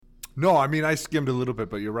No, I mean I skimmed a little bit,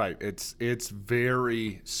 but you're right. It's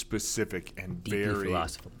very specific and Deeply very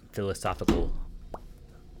philosophical.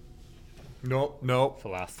 No.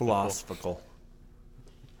 Philosophical.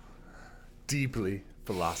 Deeply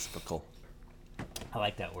philosophical. I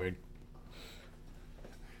like that word.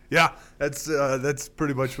 Yeah, that's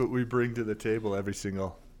pretty much what we bring to the table every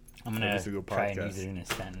single I'm gonna podcast. try and use it in a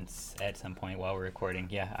sentence at some point while we're recording.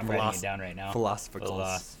 Yeah, I'm writing it down right now.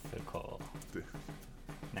 Philosophical.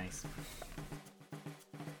 Nice.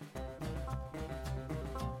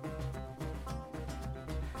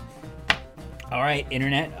 All right,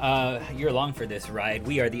 Internet, you're along for this ride.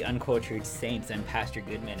 We are the Uncultured Saints. I'm Pastor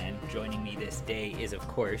Goodman, and joining me this day is, of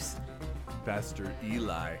course, Pastor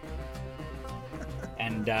Eli.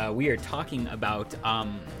 And we are talking about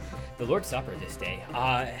the Lord's Supper this day.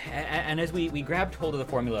 And as we grabbed hold of the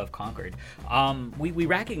formula of Concord, we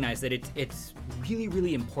recognize that it's really,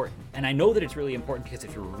 really important. And I know that it's really important because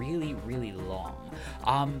it's really, really long.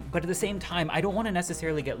 But at the same time, I don't want to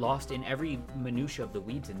necessarily get lost in every minutia of the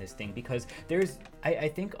weeds in this thing, because there's, I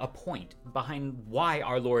think, a point behind why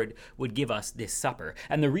our Lord would give us this supper.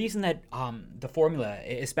 And the reason that the formula,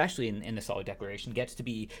 especially in the Solid Declaration, gets to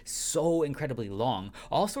be so incredibly long,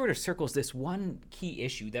 all sort of circles this one key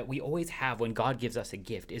issue that we always have when God gives us a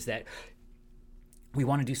gift, is that we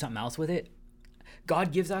want to do something else with it.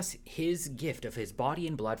 God gives us his gift of his body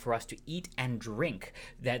and blood for us to eat and drink,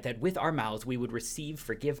 that with our mouths we would receive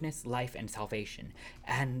forgiveness, life, and salvation.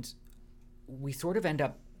 And we sort of end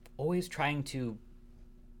up always trying to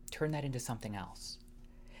turn that into something else.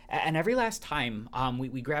 And every last time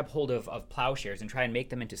we grab hold of plowshares and try and make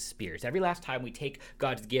them into spears, every last time we take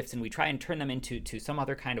God's gifts and we try and turn them into some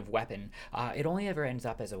other kind of weapon, it only ever ends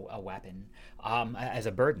up as a weapon, as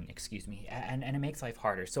a burden, excuse me, and it makes life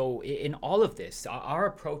harder. So in all of this, our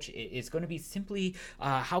approach is going to be simply,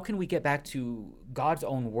 how can we get back to God's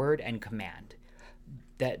own word and command?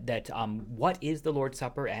 That what is the Lord's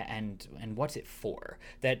Supper and what's it for?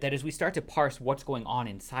 That as we start to parse what's going on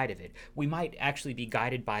inside of it, we might actually be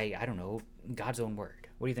guided by, I don't know, God's own word.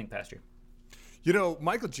 What do you think, Pastor? You know,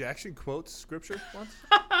 Michael Jackson quotes scripture once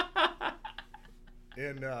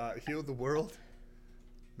in "Heal the World,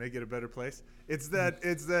 Make It a Better Place." It's that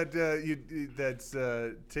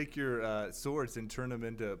take your swords and turn them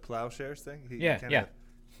into plowshares thing. He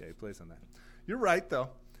plays on that. You're right though.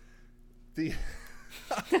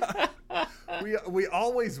 We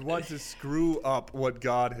always want to screw up what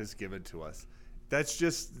God has given to us.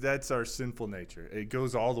 That's our sinful nature. It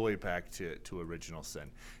goes all the way back to original sin.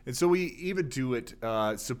 And so we even do it,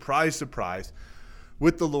 surprise, surprise,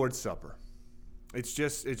 with the Lord's Supper. It's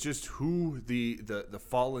just who the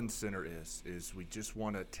fallen sinner is we just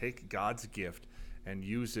want to take God's gift and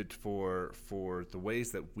use it for the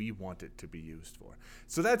ways that we want it to be used for.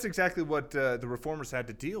 So that's exactly what the Reformers had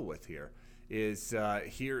to deal with here. Is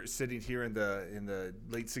sitting here in the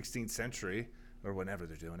late 16th century, or whenever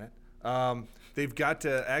they're doing it, they've got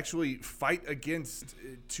to actually fight against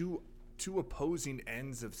two opposing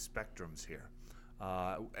ends of spectrums here,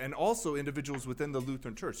 and also individuals within the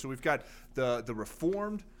Lutheran Church. So we've got the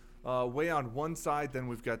Reformed way on one side, then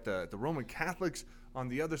we've got the Roman Catholics on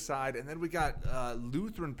the other side, and then we got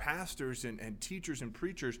Lutheran pastors and teachers and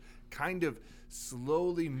preachers kind of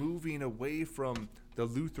slowly moving away from the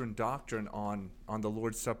Lutheran doctrine on the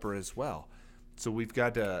Lord's Supper as well. So we've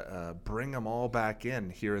got to bring them all back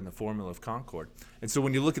in here in the Formula of Concord. And so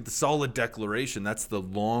when you look at the Solid Declaration, that's the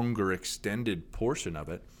longer extended portion of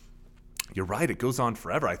it. You're right, it goes on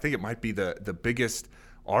forever. I think it might be the biggest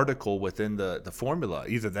article within the formula.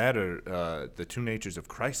 Either that or the Two Natures of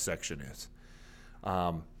Christ section is.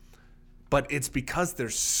 But it's because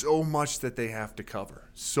there's so much that they have to cover,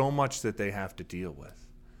 so much that they have to deal with.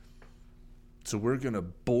 So we're going to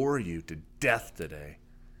bore you to death today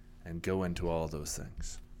and go into all those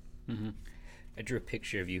things. Mm-hmm. I drew a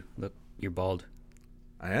picture of you. Look, you're bald.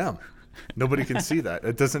 I am. Nobody can see that.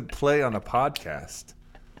 It doesn't play on a podcast.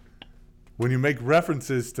 When you make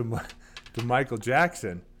references to Michael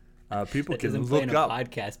Jackson, people can look up. It doesn't play on a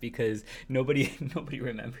podcast because nobody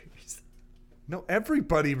remembers. No,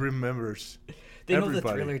 everybody remembers. They know the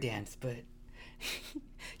Thriller dance, but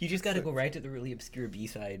you just got to go right to the really obscure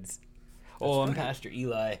B-sides. I'm right. Pastor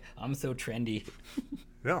Eli. I'm so trendy.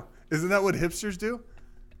 Yeah. Isn't that what hipsters do?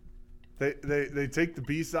 They take the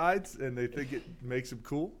B-sides and they think it makes them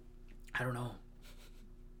cool? I don't know.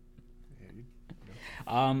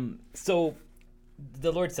 So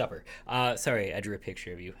the Lord's Supper. Sorry, I drew a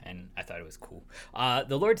picture of you and I thought it was cool.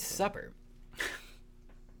 The Lord's Supper.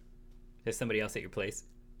 Is somebody else at your place?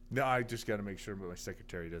 No, I just got to make sure my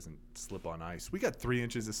secretary doesn't slip on ice. We got 3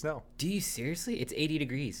 inches of snow. Do you seriously? It's 80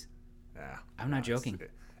 degrees. Yeah. I'm not joking.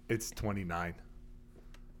 It's 29.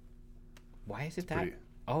 Why is it that? pretty-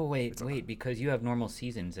 Oh, wait, because you have normal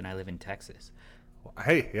seasons and I live in Texas.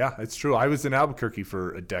 Hey, yeah, it's true. I was in Albuquerque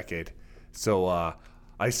for a decade, so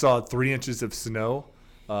I saw 3 inches of snow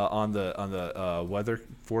on the weather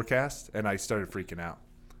forecast, and I started freaking out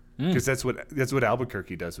because that's what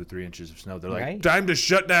Albuquerque does with 3 inches of snow. They're like, Right. time to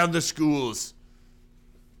shut down the schools.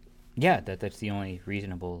 Yeah, that's the only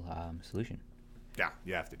reasonable solution. Yeah,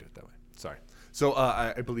 you have to do it that way. Sorry. So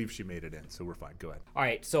I believe she made it in, so we're fine. Go ahead. All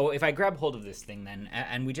right, so if I grab hold of this thing then,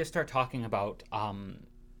 and we just start talking about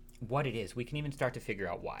what it is, we can even start to figure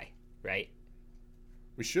out why, right?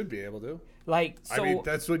 We should be able to. Like, so I mean,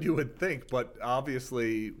 that's what you would think, but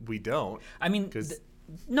obviously we don't. I mean, 'Cause-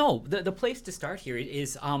 no, the place to start here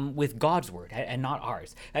is with God's word and not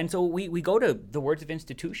ours. And so we go to the words of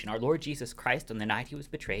institution. Our Lord Jesus Christ, on the night he was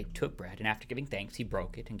betrayed, took bread, and after giving thanks, he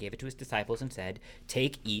broke it and gave it to his disciples and said,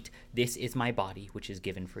 "Take, eat, this is my body, which is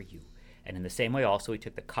given for you." And in the same way also he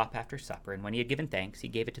took the cup after supper, and when he had given thanks, he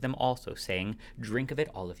gave it to them also, saying, "Drink of it,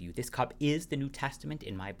 all of you. This cup is the New Testament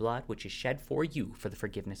in my blood, which is shed for you for the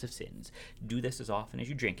forgiveness of sins. Do this as often as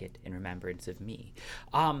you drink it in remembrance of me."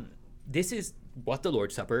 This is what the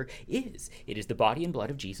Lord's Supper is. It is the body and blood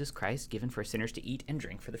of Jesus Christ given for sinners to eat and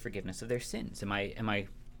drink for the forgiveness of their sins. Am I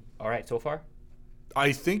all right so far?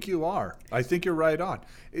 I think you are. I think you're right on.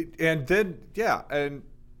 And then, yeah, and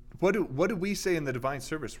what do we say in the divine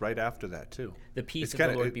service right after that too? The peace It's of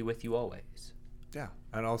kinda- the Lord be with you always. Yeah,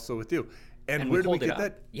 and also with you. And And where we do we hold it get up.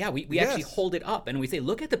 that? Yeah, we actually hold it up and we say,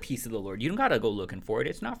 look at the peace of the Lord. You don't got to go looking for it.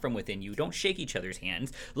 It's not from within you. Don't shake each other's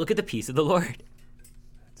hands. Look at the peace of the Lord.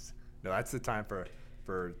 No, that's the time for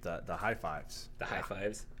the high fives. The high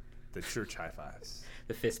fives. The church high fives.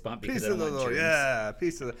 The fist bump because Peace I don't of the want Lord. germs. Yeah,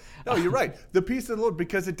 peace of the. No, you're right. The peace of the Lord,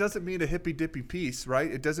 because it doesn't mean a hippy dippy peace,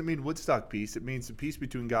 right? It doesn't mean Woodstock peace. It means the peace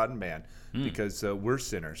between God and man, because we're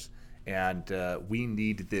sinners and we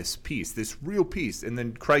need this peace, this real peace. And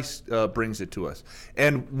then Christ brings it to us,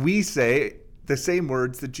 and we say the same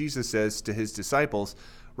words that Jesus says to his disciples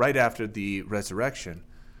right after the resurrection,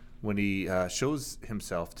 when he shows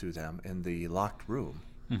himself to them in the locked room.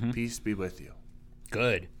 Peace be with you.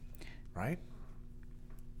 Good. Right?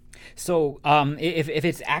 So if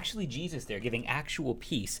it's actually Jesus there giving actual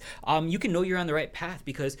peace, you can know you're on the right path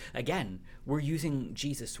because, again, we're using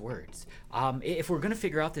Jesus' words. If we're going to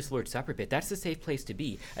figure out this Lord's Supper bit, that's the safe place to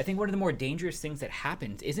be. I think one of the more dangerous things that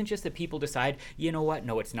happens isn't just that people decide, you know what,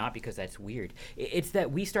 no, it's not because that's weird. It's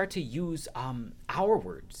that we start to use our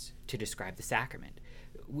words to describe the sacrament.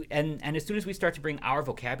 And as soon as we start to bring our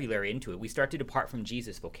vocabulary into it, we start to depart from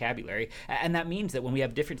Jesus' vocabulary. And that means that when we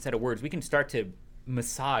have a different set of words, we can start to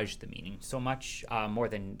massage the meaning so much more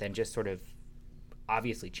than just sort of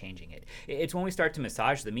obviously changing it. It's when we start to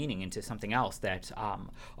massage the meaning into something else that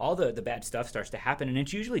all the bad stuff starts to happen, and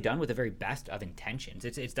it's usually done with the very best of intentions.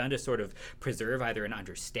 It's done to sort of preserve either an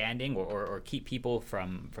understanding or keep people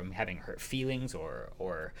from having hurt feelings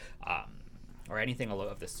or anything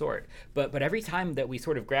of the sort. But every time that we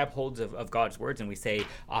sort of grab holds of God's words and we say,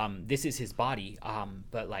 this is his body,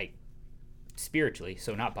 but like spiritually,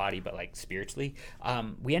 so not body, but like spiritually,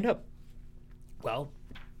 we end up, well,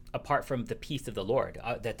 apart from the peace of the Lord,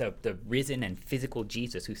 that the risen and physical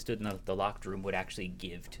Jesus who stood in the locked room would actually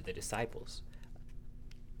give to the disciples.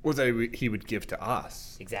 Or that he would give to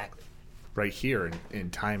us. Exactly. Right here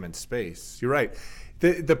in time and space. You're right.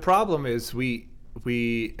 The problem is we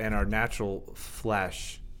in our natural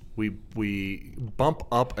flesh, we bump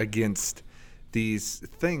up against these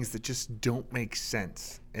things that just don't make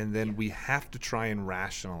sense, and then we have to try and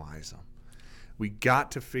rationalize them. We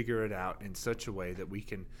got to figure it out in such a way that we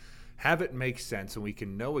can have it make sense and we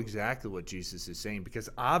can know exactly what Jesus is saying, because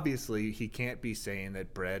obviously he can't be saying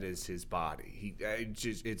that bread is his body.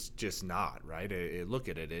 It's just not, right? Look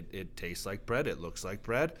at it. It tastes like bread. It looks like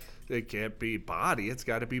bread. It can't be body. It's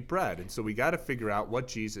got to be bread. And so we got to figure out what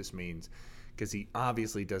Jesus means, because he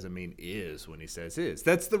obviously doesn't mean is when he says is.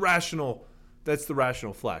 That's the rational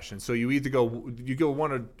flesh. And so you go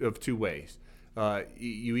one of two ways.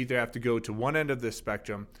 You either have to go to one end of the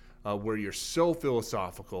spectrum where you're so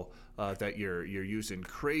philosophical that you're using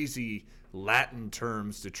crazy Latin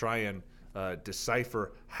terms to try and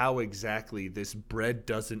decipher how exactly this bread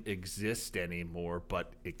doesn't exist anymore,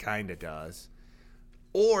 but it kind of does.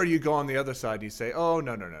 Or you go on the other side and you say, oh,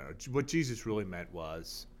 no. What Jesus really meant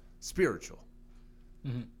was spiritual.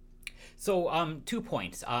 Mm-hmm. So 2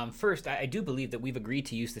 points. First, I do believe that we've agreed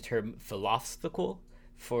to use the term philosophical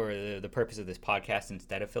for the purpose of this podcast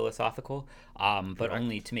instead of philosophical, but Correct.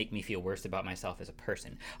 only to make me feel worse about myself as a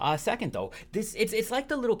person. Second, though, it's like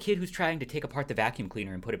the little kid who's trying to take apart the vacuum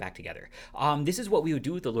cleaner and put it back together. This is what we would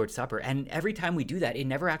do with the Lord's Supper, and every time we do that, it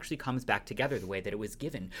never actually comes back together the way that it was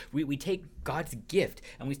given. We take God's gift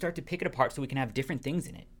and we start to pick it apart so we can have different things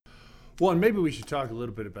in it. Well, and maybe we should talk a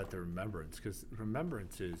little bit about the remembrance, because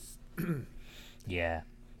remembrance is Yeah.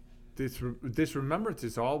 this remembrance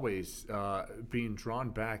is always being drawn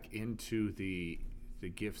back into the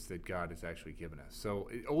gifts that God has actually given us. So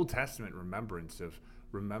Old Testament remembrance of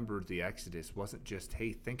remember the Exodus wasn't just,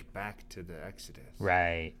 hey, think back to the Exodus.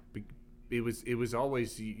 Right. It was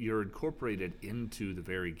always you're incorporated into the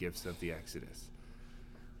very gifts of the Exodus.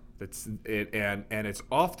 That's it, and it's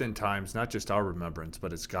oftentimes not just our remembrance,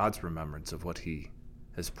 but it's God's remembrance of what He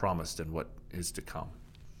has promised and what is to come.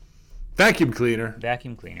 Vacuum cleaner.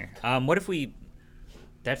 Vacuum cleaner. What if we?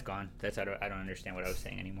 That's gone. I don't understand what I was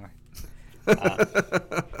saying anymore.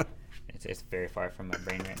 It's very far from my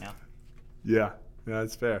brain right now. Yeah,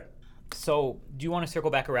 that's fair. So, do you want to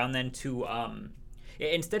circle back around then to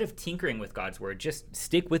instead of tinkering with God's word, just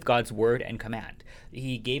stick with God's word and command.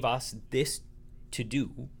 He gave us this to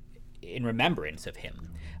do in remembrance of Him.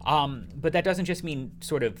 But that doesn't just mean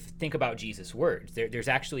sort of think about Jesus' words. There's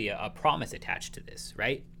actually a promise attached to this,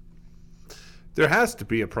 right? There has to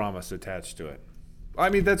be a promise attached to it. I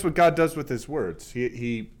mean, that's what God does with His words.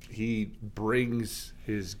 He brings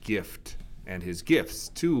His gift and His gifts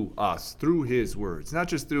to us through His words, not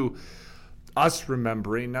just through us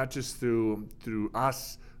remembering, not just through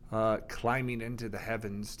us climbing into the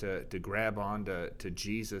heavens to grab on to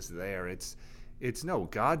Jesus there. It's no,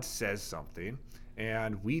 God says something,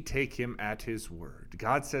 and we take Him at His word.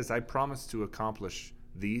 God says, I promise to accomplish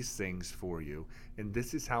these things for you, and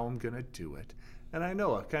this is how I'm going to do it. And I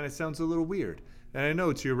know it kind of sounds a little weird, and I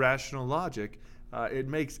know to your rational logic, it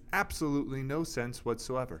makes absolutely no sense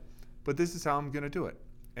whatsoever. But this is how I'm going to do it,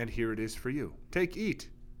 and here it is for you. Take, eat.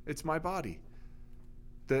 It's my body.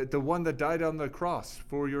 The one that died on the cross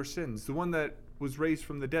for your sins, the one that was raised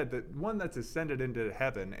from the dead, the one that's ascended into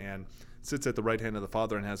heaven and sits at the right hand of the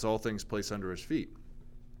Father and has all things placed under His feet,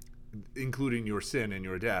 including your sin and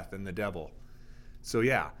your death and the devil. So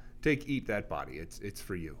yeah, take, eat that body. It's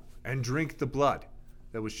for you. And drink the blood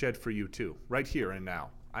that was shed for you too, right here and now.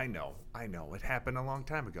 I know, it happened a long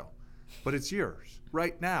time ago, but it's yours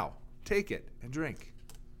right now. Take it and drink.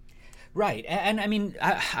 Right. And I mean,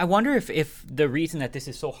 I wonder if the reason that this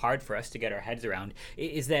is so hard for us to get our heads around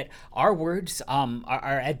is that our words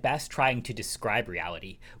are at best trying to describe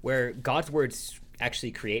reality, where God's words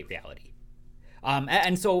actually create reality.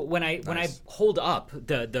 And so when I hold up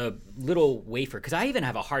the little wafer, because I even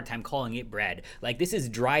have a hard time calling it bread. Like, this is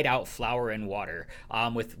dried out flour and water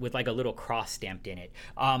with like a little cross stamped in it.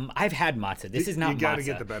 I've had matzah. This is not matzah. You got to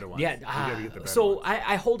get the better one. Yeah.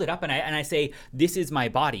 I hold it up and I say, this is my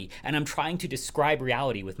body, and I'm trying to describe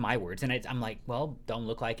reality with my words. And I'm like, well, don't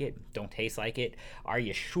look like it, don't taste like it. Are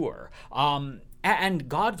you sure? And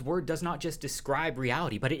God's word does not just describe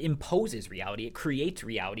reality, but it imposes reality. It creates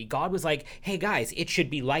reality. God was like, hey guys, it should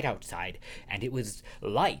be light outside. And it was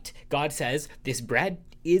light. God says, this bread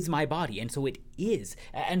is my body. And so it is.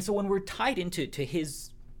 And so when we're tied into His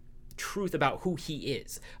truth about who He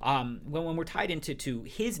is, when we're tied into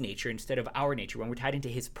His nature instead of our nature, when we're tied into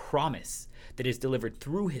His promise that is delivered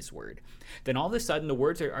through His word, then all of a sudden the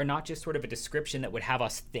words are not just sort of a description that would have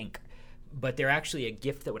us think, but they're actually a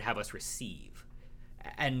gift that would have us receive.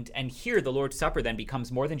 And here the Lord's Supper then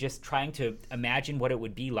becomes more than just trying to imagine what it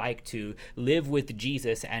would be like to live with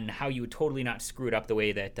Jesus and how you would totally not screw it up the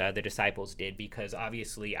way that the disciples did, because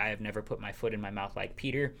obviously I have never put my foot in my mouth like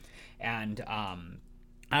Peter. And I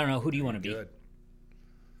don't know, who do you want to be? Good.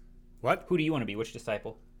 What? Who do you want to be? Which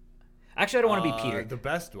disciple? Actually, I don't want to be Peter. The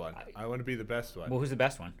best one. I want to be the best one. Well, who's the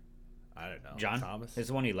best one? I don't know. John? Thomas? This is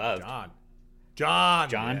the one he loved. John. Yeah,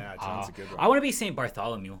 John's a good one. I want to be St.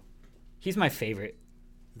 Bartholomew. He's my favorite.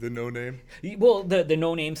 The no name? Well, the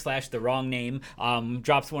no name / the wrong name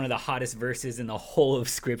drops one of the hottest verses in the whole of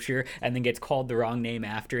Scripture and then gets called the wrong name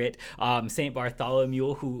after it. Saint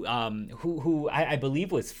Bartholomew, who I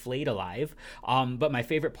believe was flayed alive. But my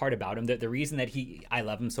favorite part about him, the reason that I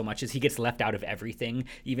love him so much, is he gets left out of everything,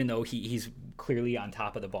 even though he's clearly on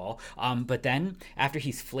top of the ball. But then after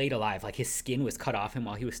he's flayed alive, like his skin was cut off him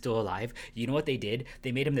while he was still alive, you know what they did?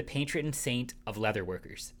 They made him the patron saint of leather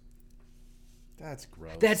workers. That's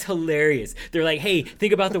gross. That's hilarious. They're like, hey,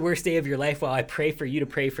 think about the worst day of your life while I pray for you to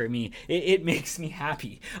pray for me. It makes me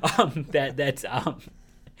happy.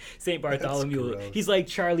 St. Bartholomew, gross. he's like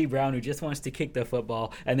Charlie Brown who just wants to kick the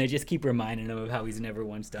football, and they just keep reminding him of how he's never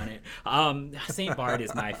once done it. St. Bart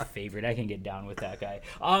is my favorite. I can get down with that guy.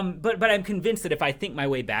 But I'm convinced that if I think my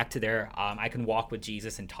way back to there, I can walk with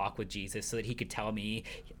Jesus and talk with Jesus so that he could tell me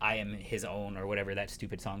I am his own, or whatever that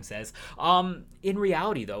stupid song says. In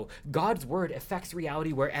reality, though, God's word affects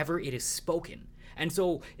reality wherever it is spoken. And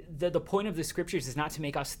so the point of the scriptures is not to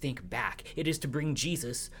make us think back. It is to bring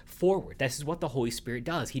Jesus forward. This is what the Holy Spirit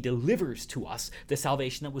does. He delivers to us the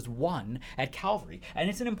salvation that was won at Calvary. And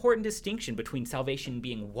it's an important distinction between salvation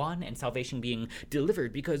being won and salvation being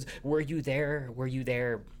delivered, because were you there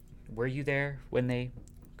when they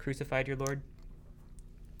crucified your Lord?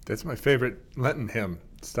 That's my favorite Lenten hymn.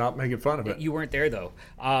 Stop making fun of it. You weren't there, though.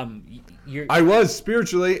 I was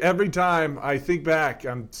spiritually. Every time I think back,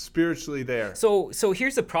 I'm spiritually there. So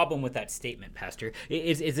here's the problem with that statement, Pastor,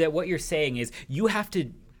 is that what you're saying is you have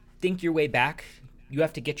to think your way back. You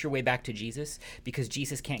have to get your way back to Jesus because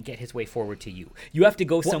Jesus can't get his way forward to you. You have to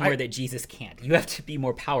go somewhere that Jesus can't. You have to be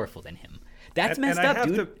more powerful than him. That's messed up,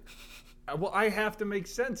 dude. I have to make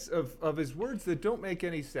sense of his words that don't make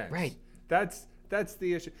any sense. Right. That's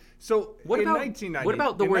the issue. So what in about 1990, what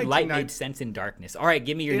about the word light made sense in darkness? All right,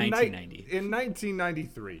 give me your 1990. In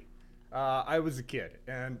 1993, I was a kid,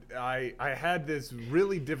 and I had this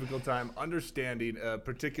really difficult time understanding a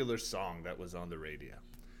particular song that was on the radio.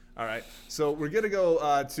 All right, so we're going to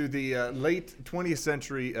go to the late 20th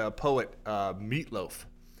century poet Meatloaf.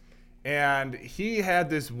 And he had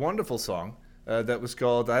this wonderful song that was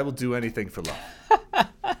called I Will Do Anything for Love.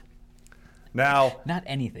 Now, not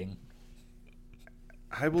anything.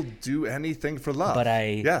 I will do anything for love. But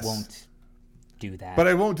I won't do that. But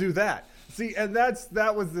I won't do that. See, and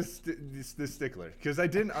that was the stickler, because I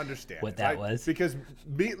didn't understand what that was. Because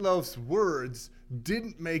Meatloaf's words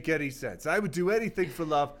didn't make any sense. I would do anything for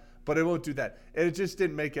love, but I won't do that. And it just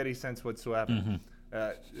didn't make any sense whatsoever.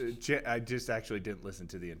 Mm-hmm. I just actually didn't listen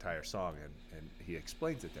to the entire song, and he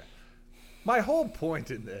explains it there. My whole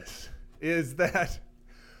point in this is that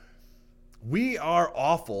we are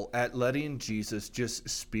awful at letting Jesus just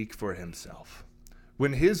speak for himself.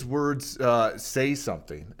 When his words say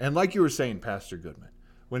something, and like you were saying, Pastor Goodman,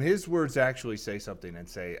 when his words actually say something and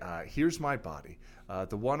say, here's my body,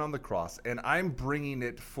 the one on the cross, and I'm bringing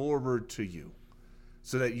it forward to you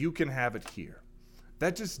so that you can have it here.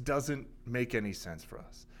 That just doesn't make any sense for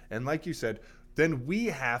us. And like you said, then we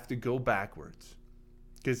have to go backwards,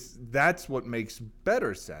 because that's what makes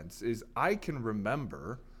better sense, is I can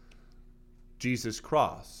remember Jesus'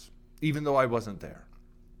 cross, even though I wasn't there.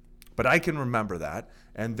 But I can remember that,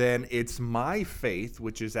 and then it's my faith,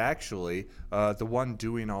 which is actually the one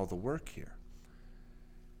doing all the work here.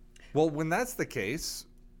 Well, when that's the case,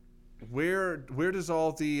 where does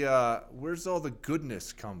all the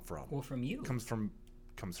goodness come from? Well, from you. Comes from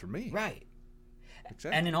me. Right.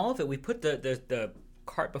 Exactly. And in all of it, we put the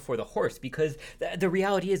cart before the horse, because the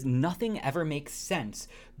reality is nothing ever makes sense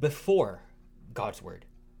before God's word.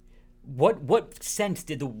 What sense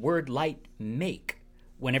did the word light make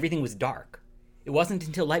when everything was dark? It wasn't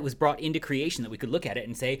until light was brought into creation that we could look at it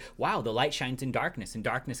and say, wow, the light shines in darkness and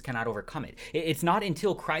darkness cannot overcome it. It's not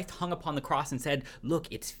until Christ hung upon the cross and said, look,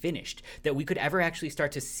 it's finished, that we could ever actually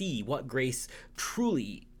start to see what grace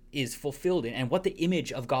truly is fulfilled in, and what the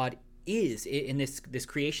image of God is in this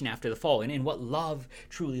creation after the fall, and in what love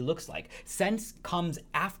truly looks like. Sense comes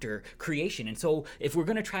after creation. And so if we're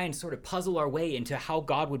going to try and sort of puzzle our way into how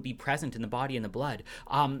God would be present in the body and the blood,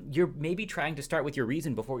 you're maybe trying to start with your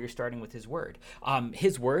reason before you're starting with his word.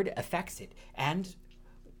 His word affects it, and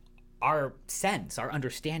our sense, our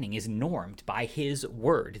understanding is normed by his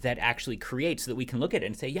word that actually creates, so that we can look at it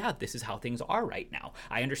and say, yeah, this is how things are right now.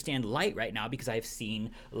 I understand light right now because I've seen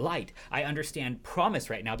light. I understand promise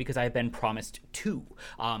right now because I've been promised to.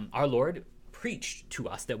 Our Lord preached to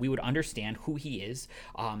us that we would understand who he is.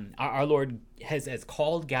 Our Lord has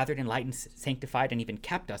called, gathered, enlightened, sanctified, and even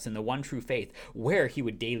kept us in the one true faith, where he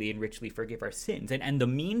would daily and richly forgive our sins. And the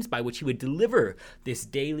means by which he would deliver this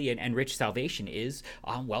daily and rich salvation is,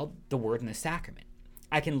 the word and the sacrament.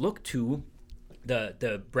 I can look to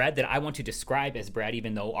the bread that I want to describe as bread,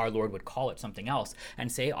 even though our Lord would call it something else,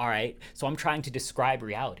 and say, all right, so I'm trying to describe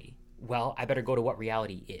reality. Well, I better go to what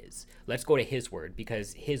reality is. Let's go to his word,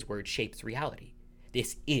 because his word shapes reality.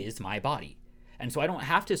 This is my body. And so I don't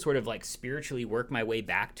have to sort of like spiritually work my way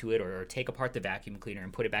back to it, or take apart the vacuum cleaner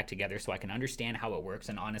and put it back together so I can understand how it works,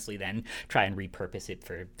 and honestly then try and repurpose it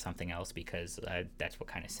for something else, because that's what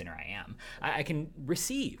kind of sinner I am. I can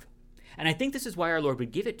receive. And I think this is why our Lord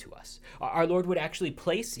would give it to us. Our Lord would actually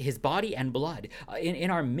place his body and blood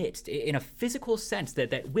in our midst, in a physical sense,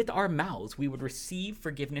 that with our mouths we would receive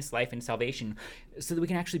forgiveness, life, and salvation, so that we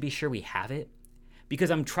can actually be sure we have it. Because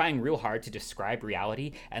I'm trying real hard to describe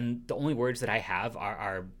reality, and the only words that I have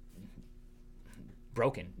are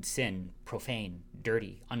broken, sin, profane,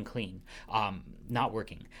 dirty, unclean, not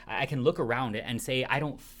working. I can look around it and say, I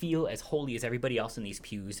don't feel as holy as everybody else in these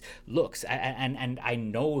pews looks. And I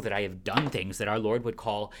know that I have done things that our Lord would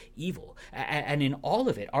call evil. And in all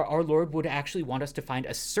of it, our Lord would actually want us to find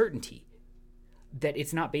a certainty that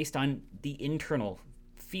it's not based on the internal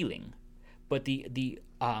feeling, but the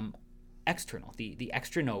external, the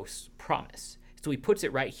extranos promise. So he puts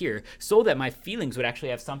it right here so that my feelings would actually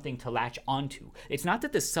have something to latch onto. It's not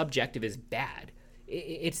that the subjective is bad.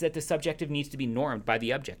 It's that the subjective needs to be normed by the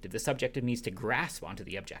objective. The subjective needs to grasp onto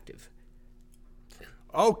the objective.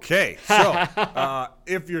 Okay, so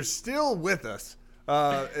if you're still with us,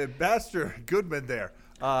 Pastor Goodman there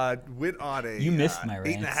went on a you missed my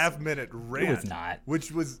rant. 8.5 minute rant. It was not,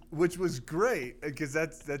 which was great because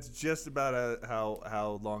that's just about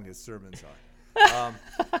how long his sermons are.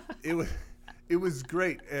 It was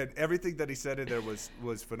great, and everything that he said in there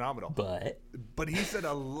was phenomenal. But he said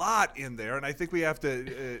a lot in there, and I think we have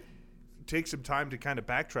to take some time to kind of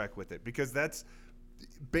backtrack with it, because that's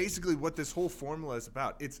basically what this whole formula is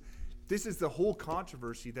about. This is the whole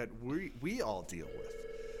controversy that we all deal with.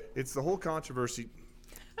 It's the whole controversy.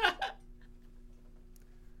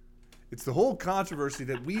 It's the whole controversy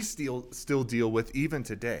that we still deal with even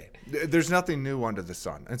today. There's nothing new under the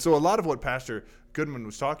sun, and so a lot of what Pastor Goodman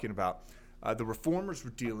was talking about. The reformers were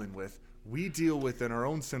dealing with, we deal with in our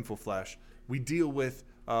own sinful flesh. We deal with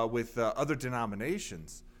other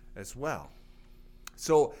denominations as well.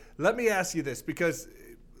 So let me ask you this, because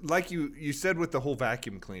like you said with the whole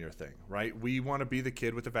vacuum cleaner thing, right? We want to be the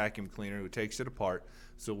kid with the vacuum cleaner who takes it apart.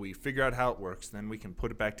 So we figure out how it works, then we can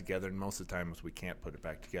put it back together. And most of the times we can't put it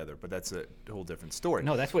back together, but that's a whole different story.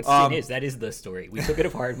 No, that's what sin is. That is the story. We took it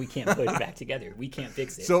apart. We can't put it back together. We can't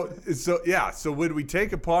fix it. So when we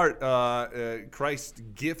take apart Christ's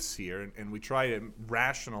gifts here and we try to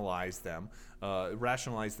rationalize them,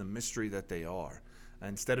 rationalize the mystery that they are,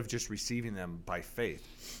 instead of just receiving them by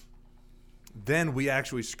faith, then we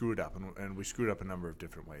actually screw it up, and we screwed up a number of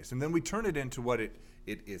different ways. And then we turn it into what it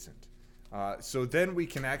isn't. So then we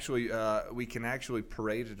can actually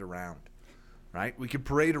parade it around, right? We can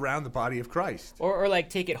parade around the body of Christ. Or like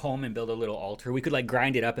take it home and build a little altar. We could like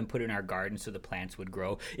grind it up and put it in our garden so the plants would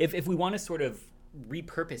grow. If we want to sort of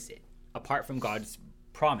repurpose it apart from God's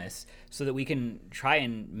promise so that we can try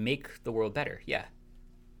and make the world better. Yeah.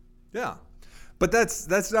 Yeah. But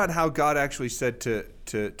that's not how God actually said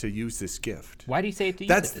to use this gift. Why do you say to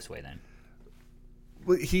use it this way then?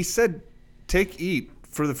 Well, he said, eat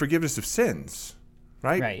for the forgiveness of sins,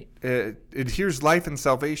 right? Right. Here's life and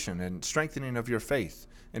salvation and strengthening of your faith.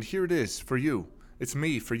 And here it is for you. It's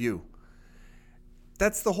me for you.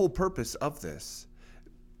 That's the whole purpose of this.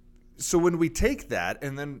 So when we take that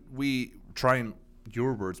and then we try and,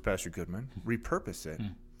 your words, Pastor Goodman, repurpose it,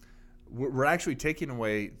 we're actually taking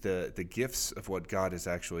away the gifts of what God has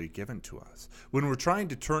actually given to us. When we're trying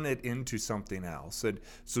to turn it into something else. And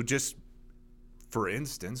so just for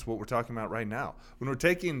instance, what we're talking about right now, when we're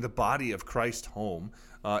taking the body of Christ home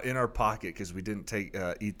in our pocket because we didn't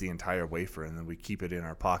eat the entire wafer, and then we keep it in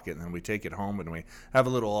our pocket, and then we take it home and we have a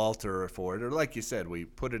little altar for it, or like you said, we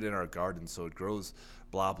put it in our garden so it grows,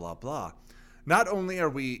 blah, blah, blah. Not only are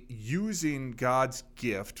we using God's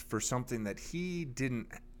gift for something that he didn't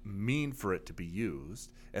mean for it to be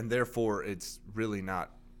used, and therefore it's really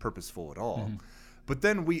not purposeful at all, but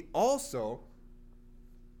then we also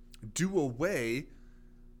do away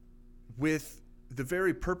with the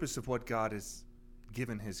very purpose of what God has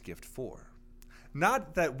given his gift for.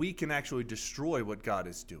 Not that we can actually destroy what God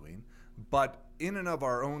is doing, but in and of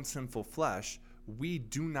our own sinful flesh, we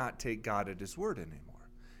do not take God at his word anymore.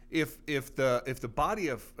 If the body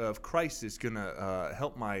of Christ is going to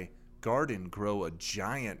help my garden grow a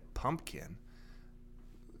giant pumpkin,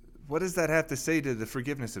 what does that have to say to the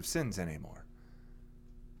forgiveness of sins anymore?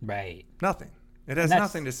 Right. Nothing. It has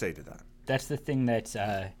nothing to say to that. That's the thing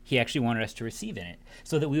that he actually wanted us to receive in it,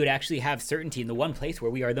 so that we would actually have certainty in the one place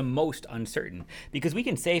where we are the most uncertain. Because we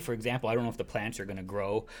can say, for example, I don't know if the plants are going to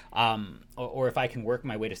grow, or if I can work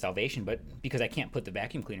my way to salvation, but because I can't put the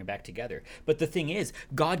vacuum cleaner back together. But the thing is,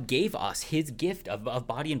 God gave us his gift of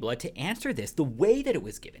body and blood to answer this the way that it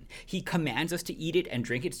was given. He commands us to eat it and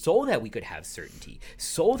drink it so that we could have certainty,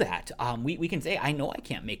 so that we can say, I know I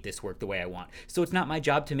can't make this work the way I want, so it's not my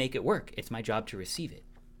job to make it work. It's my job to receive it.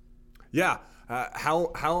 Yeah.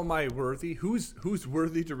 How am I worthy? Who's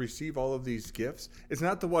worthy to receive all of these gifts? It's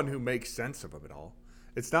not the one who makes sense of it all.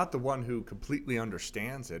 It's not the one who completely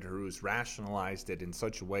understands it or who's rationalized it in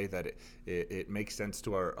such a way that it makes sense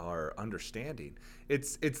to our understanding.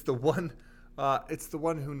 It's the one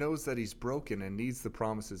who knows that he's broken and needs the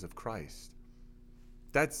promises of Christ.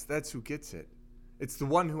 That's who gets it. It's the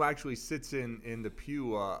one who actually sits in the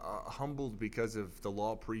pew, humbled because of the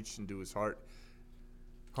law preached into his heart,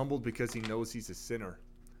 humbled because he knows he's a sinner,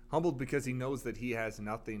 humbled because he knows that he has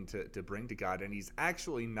nothing to bring to God, and he's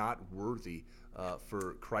actually not worthy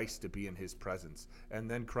for Christ to be in his presence. And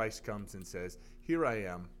then Christ comes and says, "Here I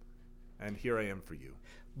am, and here I am for you."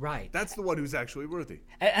 Right. That's the one who's actually worthy.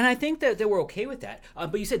 And I think that we're okay with that.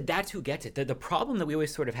 But you said that's who gets it. The problem that we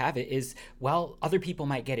always sort of have it is, well, other people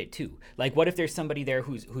might get it too. Like, what if there's somebody there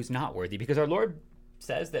who's not worthy? Because our Lord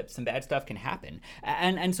says that some bad stuff can happen.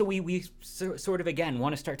 And so we sort of, again,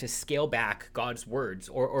 want to start to scale back God's words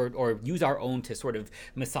or use our own to sort of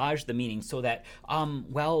massage the meaning so that,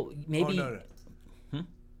 well, maybe... Oh,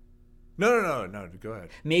 no. Go ahead.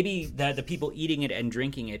 Maybe the people eating it and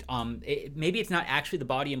drinking it, maybe it's not actually the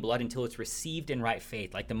body and blood until it's received in right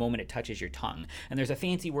faith, like the moment it touches your tongue. And there's a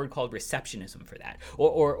fancy word called receptionism for that.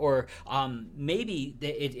 Or maybe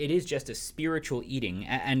it is just a spiritual eating.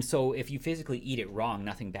 And so if you physically eat it wrong,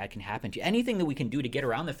 nothing bad can happen to you. Anything that we can do to get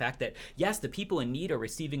around the fact that, yes, the people in need are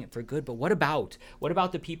receiving it for good, but what about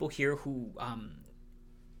the people here who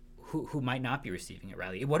might not be receiving it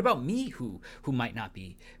rightly? What about me who might not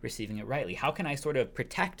be receiving it rightly? How can I sort of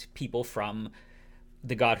protect people from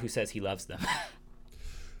the God who says he loves them?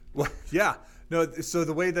 Well, yeah. No, so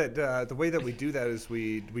the way that we do that is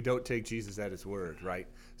we don't take Jesus at his word, right?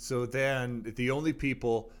 So then the only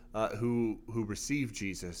people who receive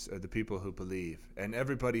Jesus are the people who believe. And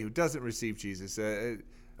everybody who doesn't receive Jesus,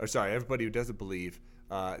 everybody who doesn't believe,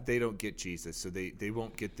 they don't get Jesus, so they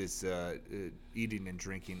won't get this eating and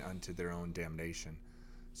drinking unto their own damnation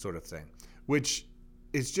sort of thing, which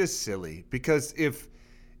is just silly, because if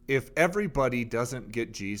everybody doesn't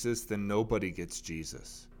get Jesus, then nobody gets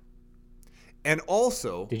Jesus. And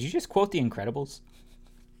also... Did you just quote The Incredibles?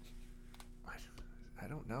 I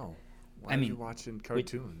don't know. Why are you watching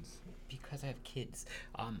cartoons? Because I have kids.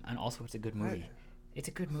 And also it's a good movie. It's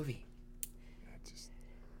a good movie.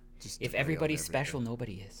 If everybody's special,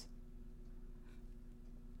 nobody is.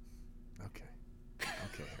 Okay.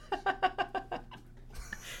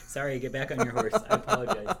 Sorry, get back on your horse. I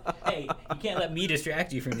apologize. Hey, you can't let me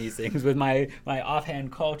distract you from these things with my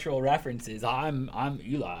offhand cultural references. I'm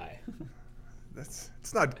Eli.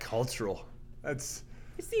 It's not cultural. It's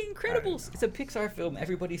The Incredibles. It's a Pixar film.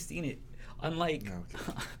 Everybody's seen it. Unlike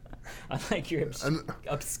your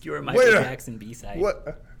obscure Michael Jackson B-side.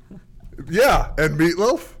 What? Yeah, and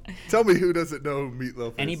Meatloaf? Tell me who doesn't know who Meatloaf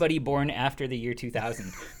is. Anybody born after the year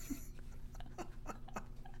 2000.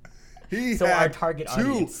 Our target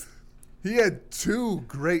audience. He had 2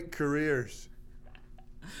 great careers.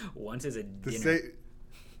 Once as a dinner.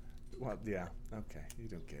 Well, yeah, okay. You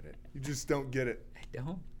don't get it. You just don't get it. I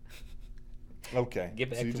don't. Okay.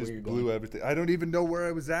 Get back so you to just where you're blew going. everything. I don't even know where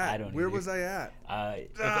I was at. I don't Where either. was I at?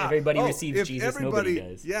 If everybody receives Jesus, nobody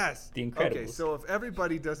does. Yes. The Incredibles. Okay, so if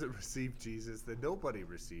everybody doesn't receive Jesus, then nobody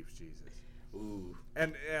receives Jesus. Ooh.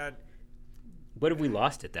 And what have we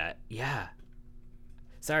lost at that? Yeah.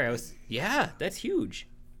 Sorry, that's huge.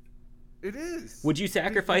 it is. Would you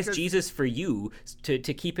sacrifice Because- Jesus for you to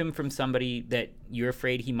keep him from somebody that you're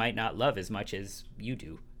afraid he might not love as much as you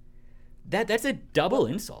do? That's a double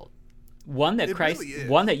insult. One that It Christ, really is.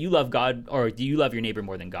 one that you love God, or you love your neighbor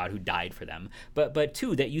more than God who died for them. But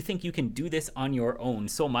 2, that you think you can do this on your own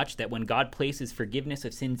so much that when God places forgiveness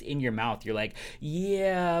of sins in your mouth, you're like,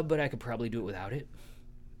 yeah, but I could probably do it without it.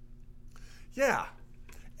 Yeah,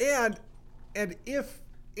 and if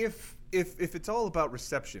it's all about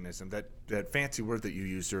receptionism, that fancy word that you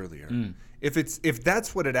used earlier, if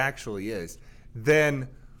that's what it actually is, then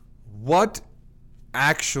what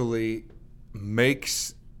actually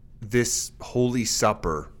makes this Holy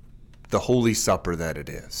Supper the Holy Supper that it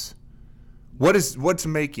is? What's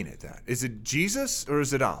making it that? Is it Jesus or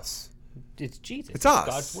is it us? It's Jesus. It's us.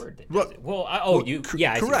 God's word that Well- does it. Well, I see what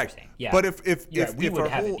correct. you're saying. Yeah. But if we would our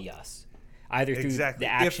have whole, it be us, either through Exactly.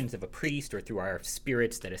 the actions of a priest or through our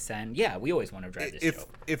spirits that ascend. Yeah, we always want to drive this show.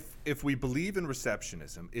 if we believe in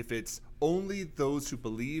receptionism, if it's only those who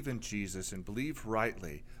believe in Jesus and believe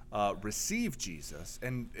rightly receive Jesus,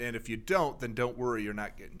 and if you don't, then don't worry, you're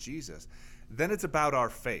not getting Jesus, then it's about our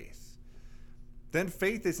faith. Then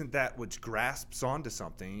faith isn't that which grasps onto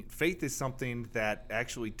something. Faith is something that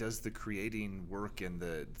actually does the creating work and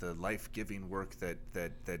the life-giving work that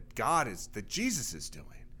Jesus is doing.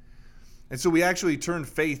 And so we actually turn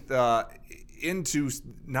faith into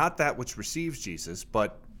not that which receives Jesus,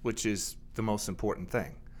 but which is the most important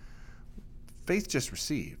thing. Faith just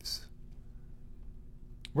receives.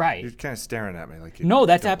 Right. You're kind of staring at me like no,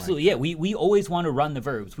 that's absolutely it. We always want to run the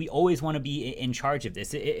verbs. We always want to be in charge of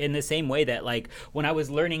this. In the same way that, like, when I was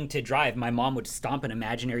learning to drive, my mom would stomp an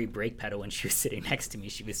imaginary brake pedal when she was sitting next to me.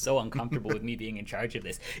 She was so uncomfortable with me being in charge of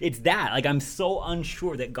this. It's that. Like, I'm so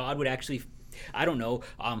unsure that God would actually, I don't know,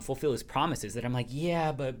 fulfill his promises, that I'm like,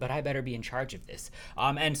 yeah, but I better be in charge of this.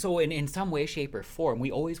 And so in some way, shape, or form,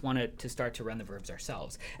 we always want to start to run the verbs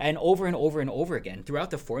ourselves. And over and over and over again,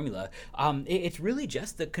 throughout the formula, it's really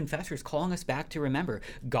just the confessors calling us back to remember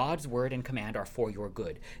God's word and command are for your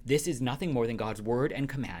good. This is nothing more than God's word and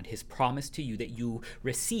command, his promise to you that you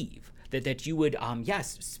receive. That you would,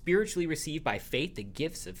 yes, spiritually receive by faith the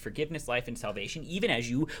gifts of forgiveness, life, and salvation, even as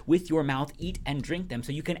you, with your mouth, eat and drink them,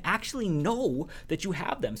 so you can actually know that you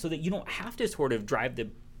have them, so that you don't have to sort of drive the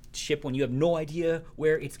ship when you have no idea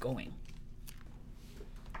where it's going.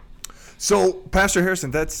 So, Pastor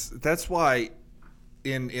Harrison, that's why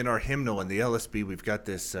in our hymnal in the LSB, we've got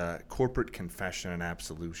this corporate confession and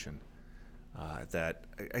absolution that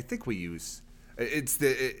I think we use. It's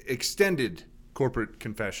the extended corporate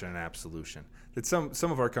confession and absolution that some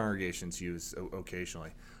of our congregations use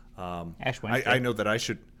occasionally. Ash Wednesday. I know that I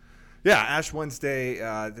should. Yeah, Ash Wednesday.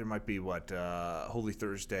 There might be Holy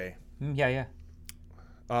Thursday. Yeah.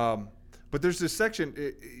 But there's this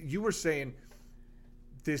section. You were saying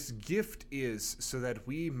this gift is so that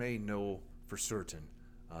we may know for certain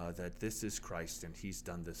that this is Christ and he's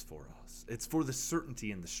done this for us. It's for the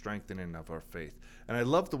certainty and the strengthening of our faith. And I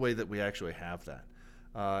love the way that we actually have that.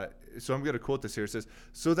 So I'm going to quote this here. It says,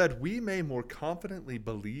 so that we may more confidently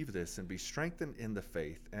believe this and be strengthened in the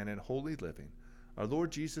faith and in holy living, our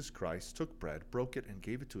Lord Jesus Christ took bread, broke it, and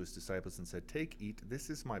gave it to his disciples and said, take, eat, this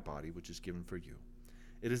is my body, which is given for you.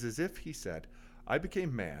 It is as if he said, I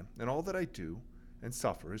became man, and all that I do and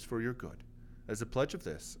suffer is for your good. As a pledge of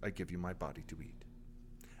this, I give you my body to eat.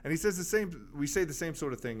 And he says the same. We say the same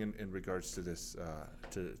sort of thing in regards to this,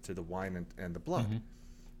 to the wine and the blood. Mm-hmm.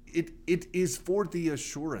 It is for the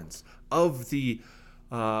assurance of the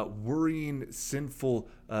worrying, sinful,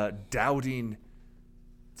 doubting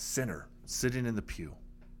sinner sitting in the pew,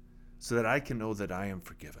 so that I can know that I am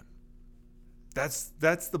forgiven. That's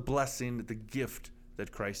the blessing, the gift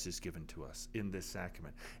that Christ has given to us in this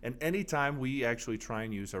sacrament. And anytime we actually try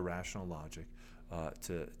and use our rational logic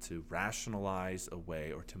to rationalize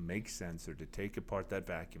away or to make sense or to take apart that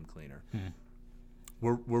vacuum cleaner,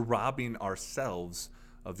 we're robbing ourselves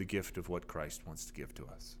of the gift of what Christ wants to give to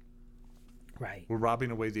us. Right. We're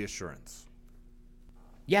robbing away the assurance.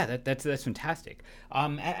 Yeah, that's fantastic.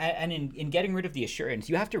 And in getting rid of the assurance,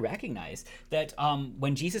 you have to recognize that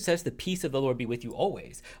when Jesus says, the peace of the Lord be with you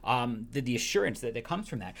always, the assurance that comes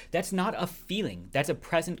from that, that's not a feeling. That's a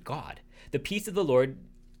present God. The peace of the Lord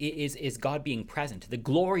is God being present. The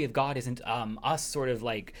glory of God isn't us sort of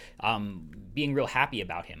like being real happy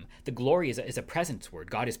about him. The glory is a presence word.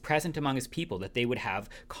 God is present among his people, that they would have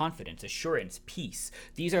confidence, assurance, peace.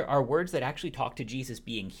 These are words that actually talk to Jesus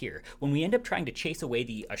being here. When we end up trying to chase away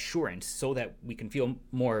the assurance so that we can feel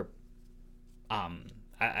more,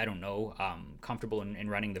 comfortable in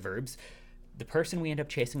running the verbs, the person we end up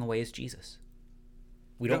chasing away is Jesus.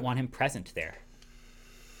 We don't want him present there.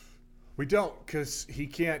 We don't, because he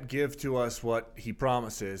can't give to us what he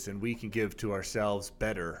promises, and we can give to ourselves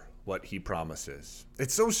better what he promises.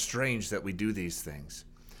 It's so strange that we do these things.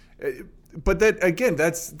 But that, again,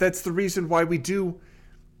 that's the reason why we do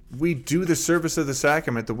the service of the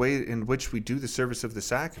sacrament the way in which we do the service of the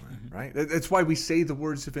sacrament, right? That's why we say the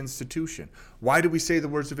words of institution. Why do we say the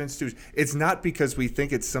words of institution? It's not because we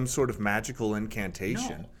think it's some sort of magical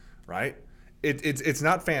incantation, right? It's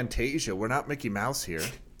not Fantasia. We're not Mickey Mouse here.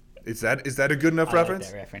 Is that a good enough reference?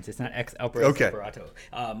 Like that reference. It's not ex opera separato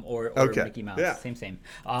or Mickey Mouse. Yeah.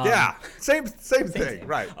 Same. Same thing.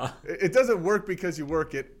 Right. It doesn't work because you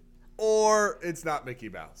work it, or it's not Mickey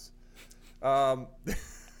Mouse. But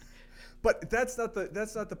that's not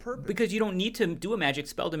the purpose. Because you don't need to do a magic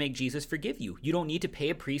spell to make Jesus forgive you. You don't need to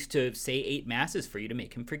pay a priest to say 8 masses for you to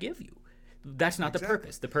make him forgive you. That's not the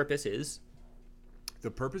purpose. The purpose is. The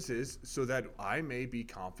purpose is so that I may be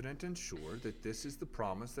confident and sure that this is the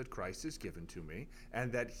promise that Christ has given to me,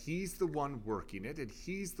 and that he's the one working it, and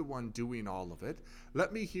he's the one doing all of it.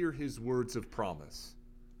 Let me hear his words of promise.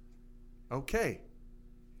 Okay,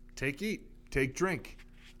 take, eat, take, drink.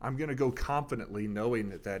 I'm going to go confidently knowing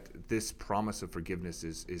that this promise of forgiveness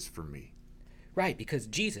is for me. Right, because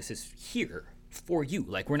Jesus is here. for you.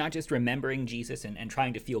 Like, we're not just remembering Jesus and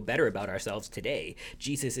trying to feel better about ourselves today.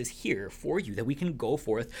 Jesus is here for you, that we can go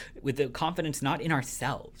forth with the confidence not in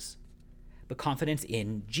ourselves, but confidence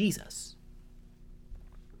in Jesus.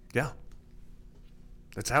 Yeah.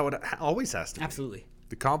 That's how it always has to be. Absolutely.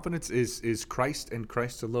 The confidence is Christ and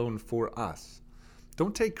Christ alone for us.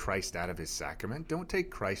 Don't take Christ out of his sacrament. Don't take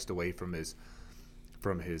Christ away from his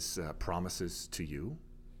promises to you.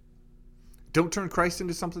 Don't turn Christ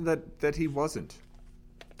into something that he wasn't.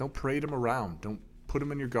 Don't parade him around. Don't put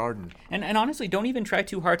him in your garden. And honestly, don't even try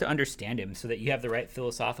too hard to understand him so that you have the right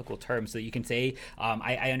philosophical terms so that you can say,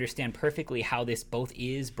 I understand perfectly how this both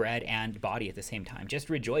is bread and body at the same time. Just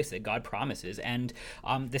rejoice that God promises, and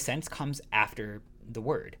the sense comes after the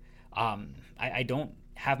word. I don't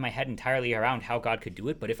have my head entirely around how God could do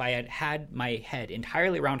it, but if I had my head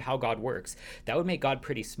entirely around how God works, that would make God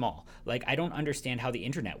pretty small. Like, I don't understand how the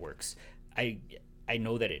internet works. I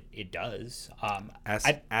know that it does.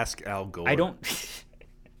 Ask Al Gore. I don't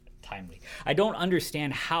timely. I don't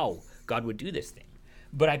understand how God would do this thing,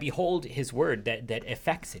 but I behold his word that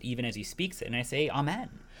affects it even as he speaks it, and I say amen.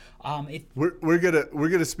 We're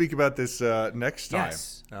gonna speak about this next time,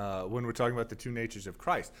 Yes. when we're talking about the two natures of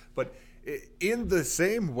Christ. But in the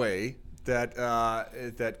same way that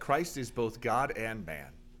that Christ is both God and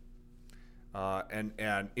man,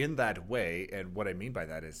 and in that way, and what I mean by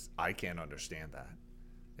that is I can't understand that.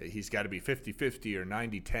 He's got to be 50-50 or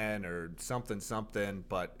 90-10 or something,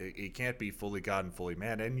 but he can't be fully God and fully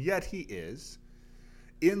man, and yet he is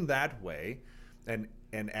in that way. And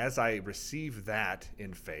as I receive that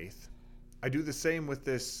in faith, I do the same with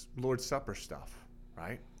this Lord's Supper stuff,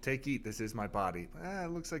 right? Take, eat, this is my body. It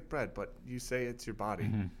looks like bread, but you say it's your body.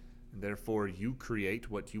 Mm-hmm. And therefore, you create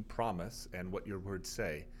what you promise and what your words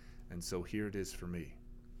say. And so here it is for me.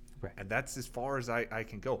 Right. And that's as far as I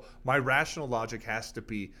can go. My rational logic has to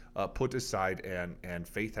be put aside, and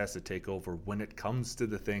faith has to take over when it comes to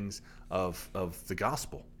the things of the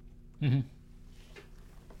gospel. Mm-hmm.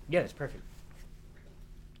 Yeah, that's perfect.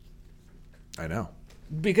 I know.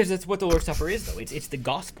 Because that's what the Lord's Supper is, though. It's the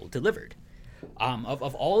gospel delivered.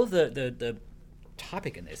 Of all of the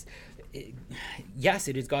topic in this, yes,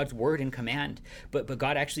 it is God's word and command, but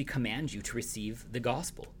God actually commands you to receive the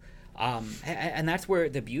gospel. And that's where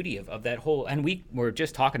the beauty of that whole, and we were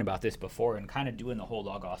just talking about this before and kind of doing the whole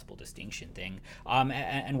law gospel distinction thing,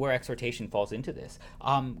 and where exhortation falls into this.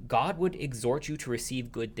 God would exhort you to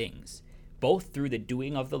receive good things, both through the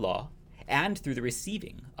doing of the law and through the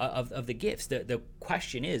receiving of the gifts. The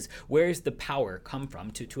question is, where's the power come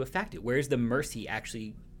from to affect it? Where's the mercy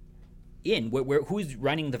actually in? Who's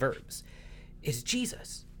running the verbs? It's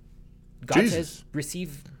Jesus. God says,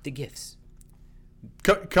 receive the gifts.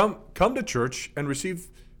 Come to church and receive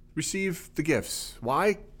the gifts.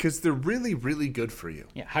 Why? Because they're really, really good for you.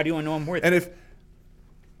 Yeah. How do you want to know I'm worthy? And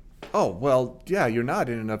you're not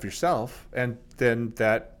in and of yourself, and then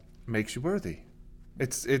that makes you worthy.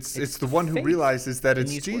 It's the one who realizes that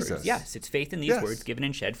it's Jesus. Words. Yes, it's faith in these words given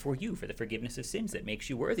and shed for you for the forgiveness of sins that makes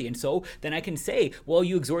you worthy. And so then I can say, well,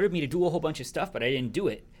 you exhorted me to do a whole bunch of stuff, but I didn't do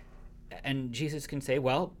it. And Jesus can say,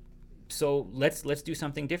 well, so let's do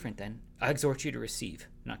something different then. I exhort you to receive,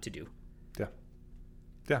 not to do. Yeah.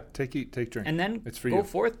 Yeah, take, eat, take, drink. And then it's for go you.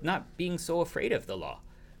 Forth not being so afraid of the law.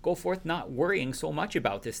 Go forth not worrying so much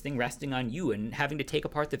about this thing resting on you and having to take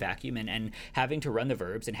apart the vacuum and having to run the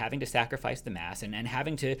verbs and having to sacrifice the mass and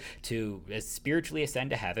having to spiritually ascend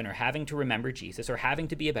to heaven or having to remember Jesus or having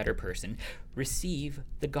to be a better person. Receive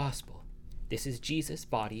the gospel. This is Jesus'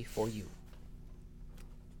 body for you.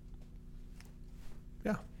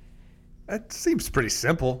 Yeah. That seems pretty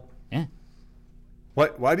simple. Yeah.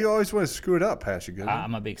 Why do you always want to screw it up, Pastor Goodman?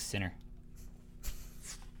 I'm a big sinner.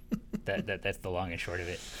 That's the long and short of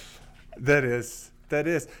it. That is,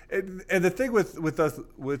 and the thing with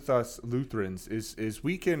us Lutherans is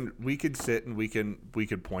we can sit and we can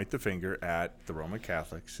point the finger at the Roman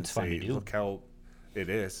Catholics and say, look how it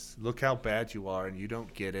is, look how bad you are, and you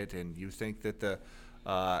don't get it, and you think that the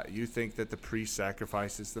priest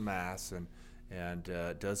sacrifices the mass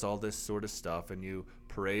and does all this sort of stuff, and you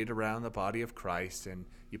parade around the body of Christ and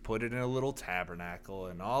you put it in a little tabernacle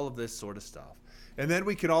and all of this sort of stuff. And then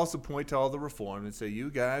we can also point to all the Reformed and say, you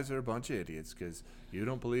guys are a bunch of idiots because you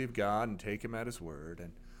don't believe God and take him at his word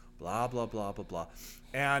and blah, blah, blah, blah, blah.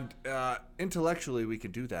 And intellectually we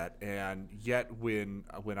can do that. And yet when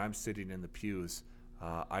I'm sitting in the pews,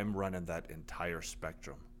 I'm running that entire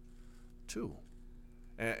spectrum too.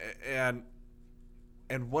 And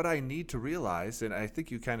what I need to realize, and I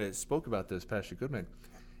think you kind of spoke about this, Pastor Goodman,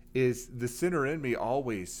 is the sinner in me,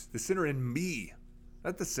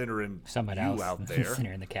 not the sinner in somebody you else out there. The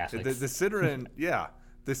sinner in the Catholics. The sinner in,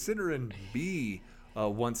 The sinner in me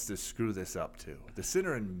wants to screw this up too. The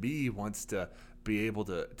sinner in me wants to be able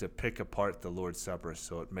to pick apart the Lord's Supper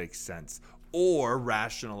so it makes sense, or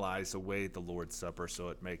rationalize away the Lord's Supper so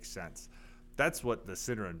it makes sense. That's what the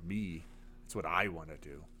sinner in me, that's what I want to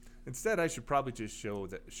do. Instead, I should probably just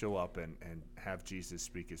show up and have Jesus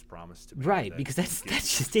speak his promise to me. Right, because that's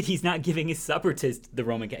just it. He's not giving his supper to the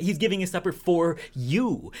Roman Catholic. He's giving his supper for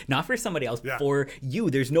you, not for somebody else, for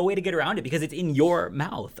you. There's no way to get around it because it's in your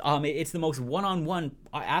mouth. It's the most one-on-one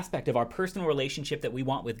aspect of our personal relationship that we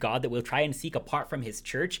want with God that we'll try and seek apart from his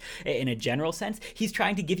church in a general sense. He's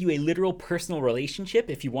trying to give you a literal personal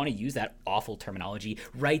relationship, if you want to use that awful terminology,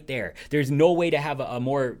 right there. There's no way to have a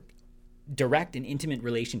more direct and intimate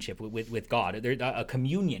relationship with God. A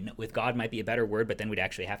communion with God might be a better word, but then we'd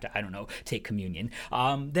actually have to, I don't know, take communion.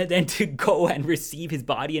 Then to go and receive his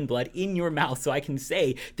body and blood in your mouth so I can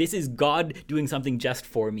say, this is God doing something just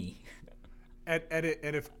for me. And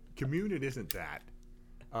if communion isn't that,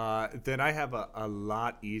 then I have a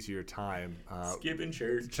lot easier time skipping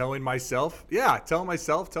church. Telling myself,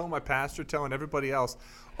 telling my pastor, telling everybody else,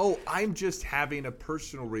 oh, I'm just having a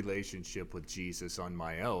personal relationship with Jesus on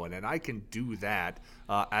my own, and I can do that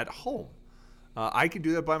at home. I can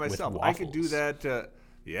do that by myself. I can do that,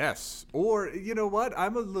 yes. Or, you know what?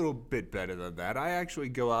 I'm a little bit better than that. I actually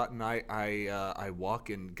go out and I walk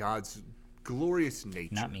in God's glorious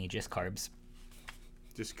nature. Not me, just carbs.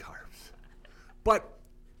 Just carbs. But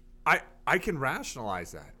I can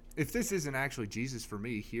rationalize that. If this isn't actually Jesus for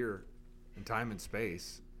me here in time and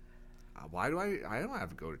space, why do I don't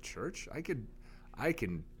have to go to church. I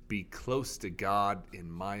can be close to God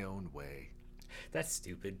in my own way. That's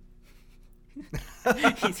stupid.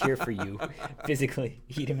 He's here for you physically.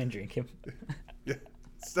 Eat him and drink him. Yeah.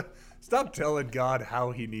 Stop telling God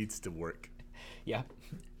how he needs to work. Yeah.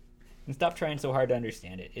 And stop trying so hard to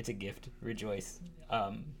understand it. It's a gift. Rejoice.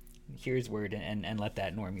 Hear his word and let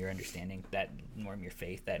that norm your understanding, that norm your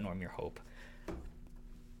faith, that norm your hope.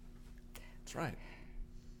 That's right.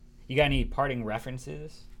 You got any parting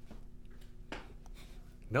references?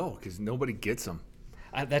 No, because nobody gets them.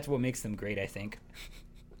 That's what makes them great, I think.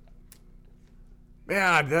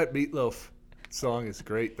 Man, that Meatloaf song is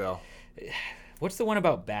great, though. What's the one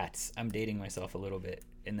about bats? I'm dating myself a little bit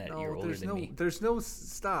in that you're older than me. There's no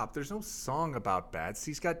song about bats.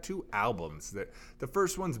 He's got 2 albums. The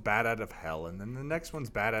first one's Bat Out of Hell, and then the next one's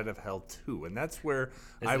Bat Out of Hell 2, and that's where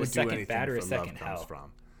I would do anything for love comes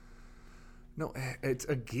from. No, it's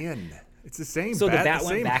the same. So bat, the bat the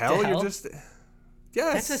went same back hell. to hell? You're just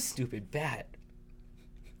yes. That's a stupid bat.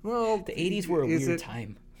 Well, the 80s were a weird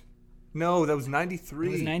time. No, that was 93.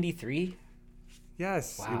 It was 93?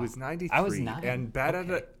 Yes, wow. It was 93. I was 9. And Bat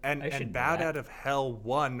Out of Hell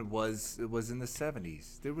 1 was in the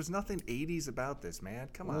 70s. There was nothing 80s about this, man.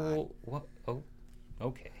 Come on. What? Oh,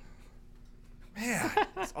 okay. Man,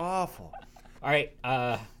 it's awful. All right.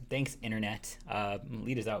 Thanks, Internet.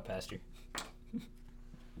 Lead us out, Pastor.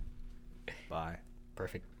 Bye.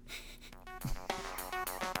 Perfect.